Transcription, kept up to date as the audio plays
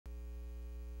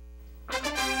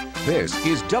This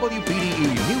is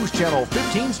WPDE News Channel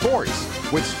 15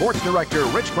 Sports with Sports Director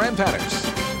Rich Chrampanis.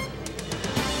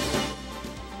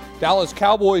 Dallas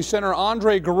Cowboys center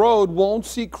Andre Garrod won't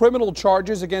seek criminal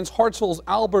charges against Hartsville's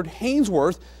Albert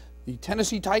Haynesworth. The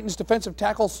Tennessee Titans defensive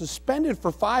tackle suspended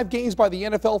for 5 games by the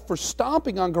NFL for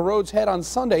stomping on Garrod's head on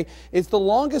Sunday. It's the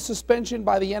longest suspension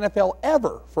by the NFL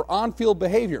ever for on-field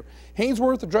behavior.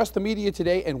 Haynesworth addressed the media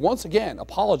today and once again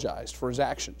apologized for his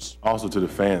actions. Also to the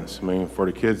fans, I mean, for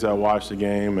the kids that watched the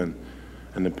game and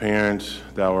the parents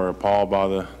that were appalled by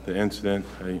the incident,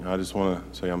 I just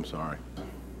want to say I'm sorry.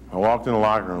 I walked in the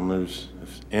locker room, it was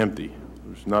empty.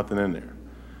 There's nothing in there.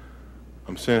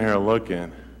 I'm sitting here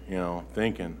looking,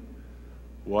 thinking,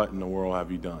 what in the world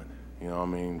have you done? I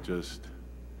mean, just,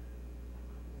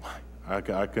 I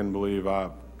couldn't believe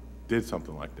I did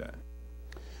something like that.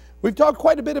 We've talked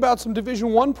quite a bit about some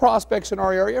Division I prospects in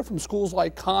our area from schools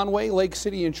like Conway, Lake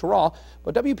City, and Cheraw.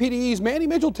 But WPDE's Manny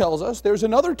Mitchell tells us there's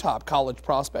another top college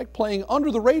prospect playing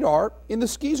under the radar in the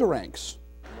Skeezer ranks.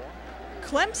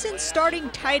 Clemson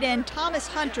starting tight end Thomas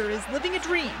Hunter is living a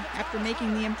dream after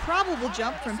making the improbable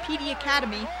jump from PD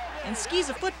Academy and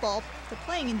Skeezer football to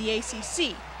playing in the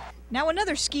ACC. Now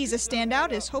another Skeezer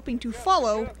standout is hoping to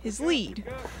follow his lead.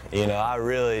 I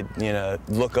really,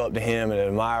 look up to him and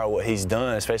admire what he's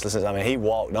done, especially since, he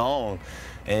walked on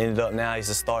and ended up now he's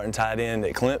a starting tight end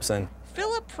at Clemson.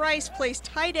 Philip Price plays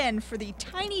tight end for the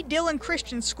tiny Dillon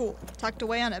Christian School, tucked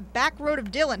away on a back road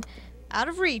of Dillon, out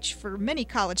of reach for many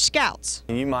college scouts.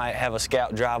 You might have a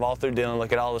scout drive all through Dillon,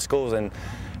 look at all the schools, and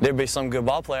there'd be some good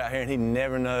ball player out here and he'd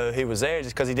never know he was there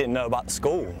just because he didn't know about the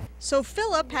school. So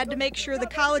Philip had to make sure the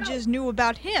colleges knew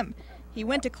about him. He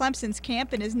went to Clemson's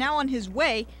camp and is now on his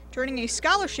way, turning a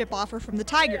scholarship offer from the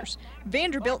Tigers.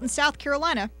 Vanderbilt and South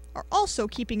Carolina are also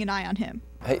keeping an eye on him.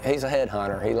 He's a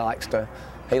headhunter.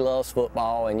 He loves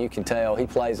football, and you can tell he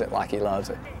plays it like he loves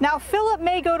it. Now, Philip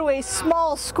may go to a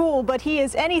small school, but he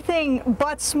is anything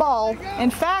but small. In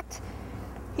fact,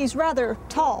 he's rather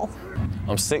tall.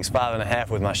 I'm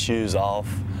 6'5.5" with my shoes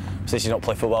off. Since you don't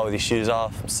play football with your shoes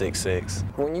off, I'm 6'6".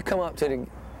 When you come up to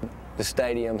the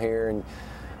stadium here and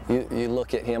you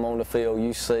look at him on the field,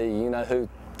 you know who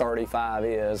 35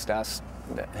 is.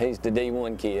 He's the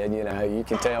D1 kid, you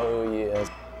can tell who he is.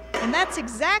 And that's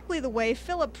exactly the way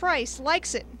Philip Price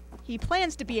likes it. He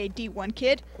plans to be a D1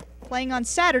 kid, playing on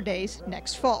Saturdays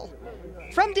next fall.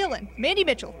 From Dillon, Mandy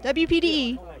Mitchell,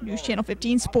 WPDE, News Channel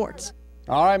 15 Sports.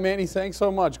 All right, Manny, thanks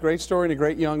so much. Great story and a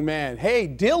great young man. Hey,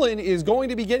 Dillon is going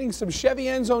to be getting some Chevy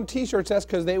End Zone t-shirts. That's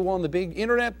because they won the big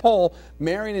internet poll.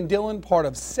 Marion and Dillon, part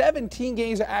of 17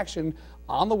 games of action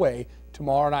on the way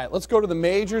tomorrow night. Let's go to the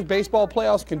majors. Baseball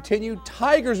playoffs continue.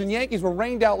 Tigers and Yankees were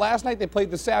rained out last night. They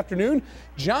played this afternoon.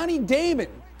 Johnny Damon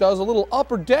does a little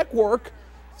upper deck work.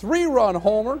 3-run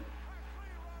homer.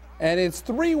 And it's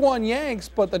 3-1 Yanks,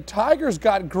 but the Tigers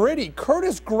got gritty.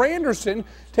 Curtis Granderson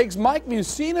takes Mike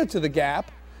Mussina to the gap.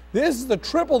 This is the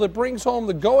triple that brings home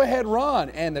the go-ahead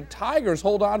run, and the Tigers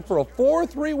hold on for a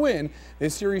 4-3 win.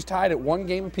 This series tied at 1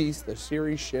 game apiece. The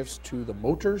series shifts to the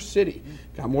Motor City.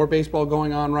 Got more baseball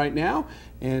going on right now,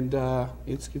 and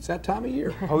it's that time of year.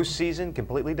 Postseason,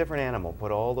 completely different animal.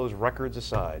 Put all those records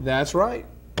aside. That's right.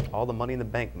 All the money in the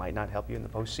bank might not help you in the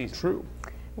postseason. True.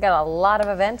 We've got a lot of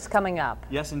events coming up.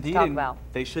 Yes, indeed.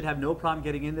 They should have no problem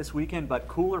getting in this weekend, but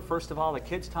cooler. First of all, the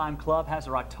Kids Time Club has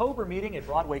their October meeting at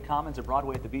Broadway Commons at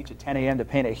Broadway at the Beach at 10 a.m. to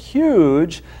paint a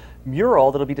huge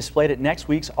mural that'll be displayed at next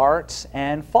week's Arts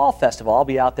and Fall Festival. I'll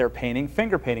be out there painting,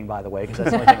 finger painting, by the way, because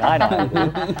that's the only thing I know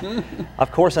how to do.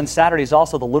 Of course, on Saturday is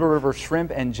also the Little River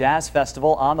Shrimp and Jazz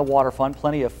Festival on the waterfront.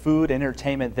 Plenty of food and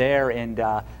entertainment there, and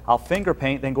I'll finger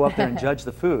paint, then go up there and judge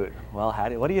the food. Well,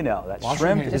 what do you know? That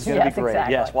shrimp is going to be great.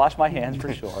 Exactly. Yes, wash my hands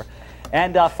for sure.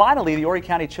 And finally, the Horry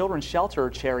County Children's Shelter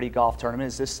Charity Golf Tournament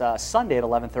is this Sunday at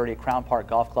 11:30 at Crown Park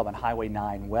Golf Club on Highway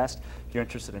 9 West. If you're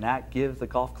interested in that, give the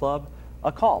golf club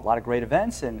a call. A lot of great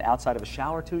events, and outside of a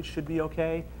shower or two, it should be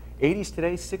okay. 80s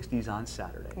today, 60s on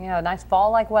Saturday. Yeah, nice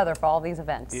fall-like weather for all these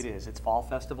events. It is. It's fall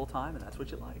festival time, and that's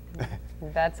what you like.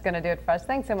 That's going to do it for us.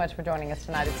 Thanks so much for joining us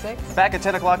tonight at 6. Back at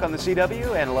 10 o'clock on the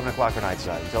CW and 11 o'clock on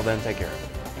Nightside. Until then, take care.